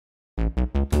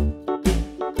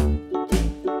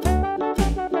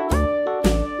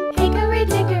Hickory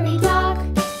dickory dock,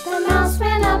 the mouse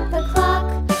ran up the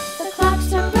clock. The clock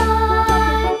struck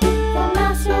one, the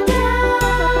mouse ran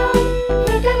down.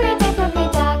 Hickory dickory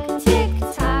dock, tick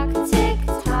tock, tick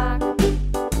tock.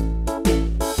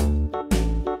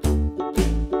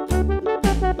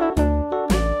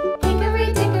 Hickory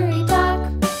dickory dock,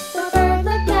 the bird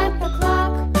looked at the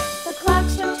clock. The clock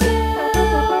struck two,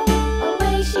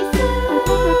 away she flew.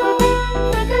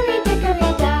 Hickory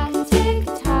dickory dock, tick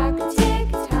tock, tick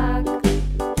tock.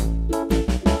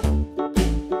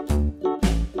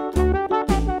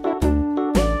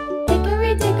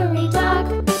 Hickory dickory dock,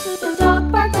 the dog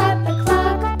barked at the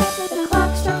clock. The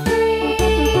clock struck three,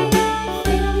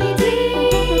 fiddly-dee.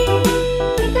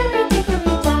 Hickory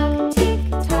dickory dock, tick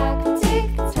tock, tick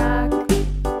tock.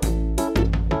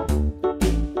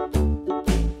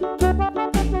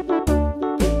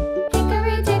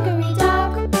 Hickory dickory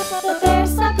dock, the bear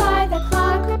sat by the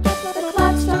clock. The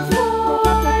clock struck four,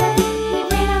 he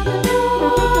ran out the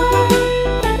door.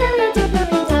 Hickory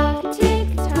dickory dock, tick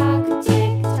tock,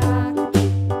 tick tock.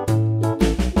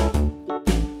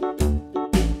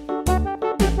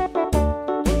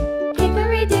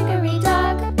 Hickory dickory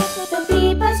dock, the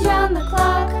bee buzzed round the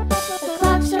clock. The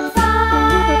clock struck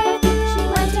five, she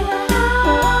went to her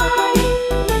hive.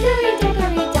 Hickory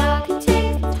dickory dock,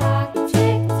 tick tock,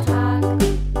 tick tock.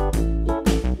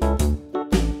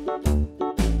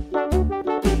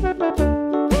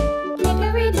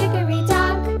 Hickory dickory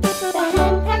dock, the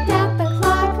hen pecked at the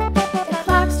clock. The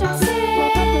clock struck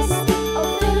six, oh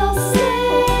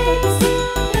fiddlesticks.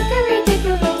 Hickory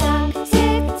dickory dock,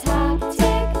 tick tock,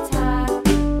 tick tock.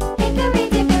 Hickory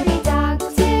dickory dock,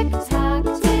 tick tock,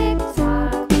 tick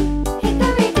tock.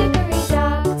 Hickory dickory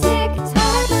dock, tick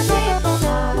tock, tick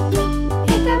tock.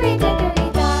 Hickory dickory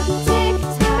dock, tick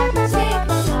tock, tick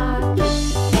tock.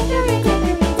 Hickory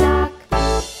dickory dock.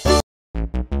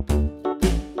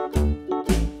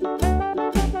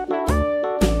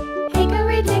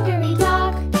 Hickory dickory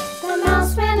dock, the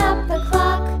mouse ran up the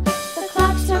clock. The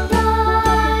clock struck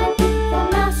one, the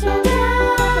mouse ran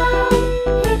down.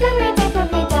 Hickory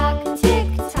dickory dock, tick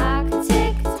tock,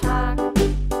 tick tock.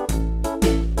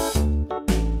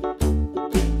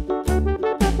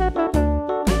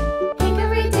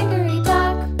 Hickory dickory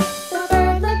dock, the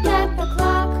bird looked at the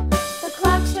clock. The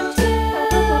clock struck two,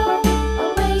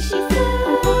 away she flew.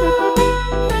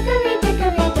 Hickory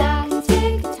dickory dock,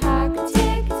 tick tock,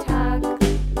 tick tock.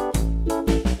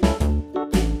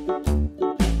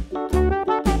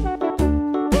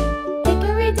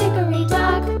 Hickory dickory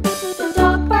dock,